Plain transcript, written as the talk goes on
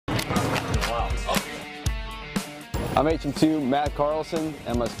I'm HM2 Matt Carlson,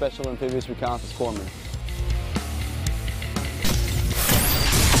 and I'm a Special Amphibious Reconnaissance Corpsman.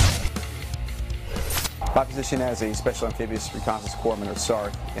 My position as a Special Amphibious Reconnaissance Corpsman, or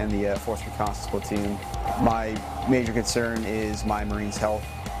SARC, in the Force Reconnaissance Platoon. My major concern is my Marines' health,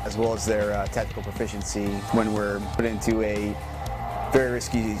 as well as their tactical proficiency when we're put into a very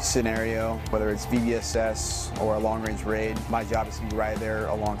risky scenario, whether it's VBSS or a long-range raid. My job is to be right there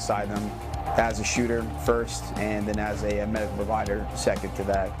alongside them as a shooter first, and then as a medical provider second to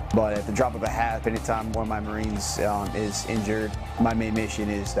that. But at the drop of a hat, anytime one of my Marines is injured, my main mission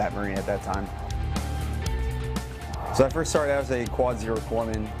is that Marine at that time. So I first started out as a Quad Zero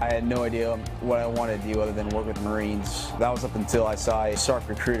Corpsman. I had no idea what I wanted to do other than work with Marines. That was up until I saw a SARC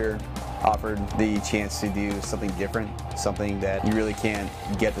recruiter offered the chance to do something different, something that you really can't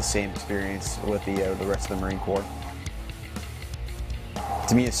get the same experience with the rest of the Marine Corps.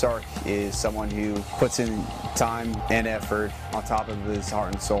 To me, a SARC is someone who puts in time and effort on top of his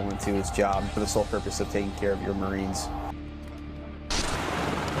heart and soul into his job for the sole purpose of taking care of your Marines.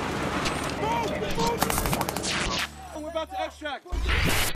 We're about to extract.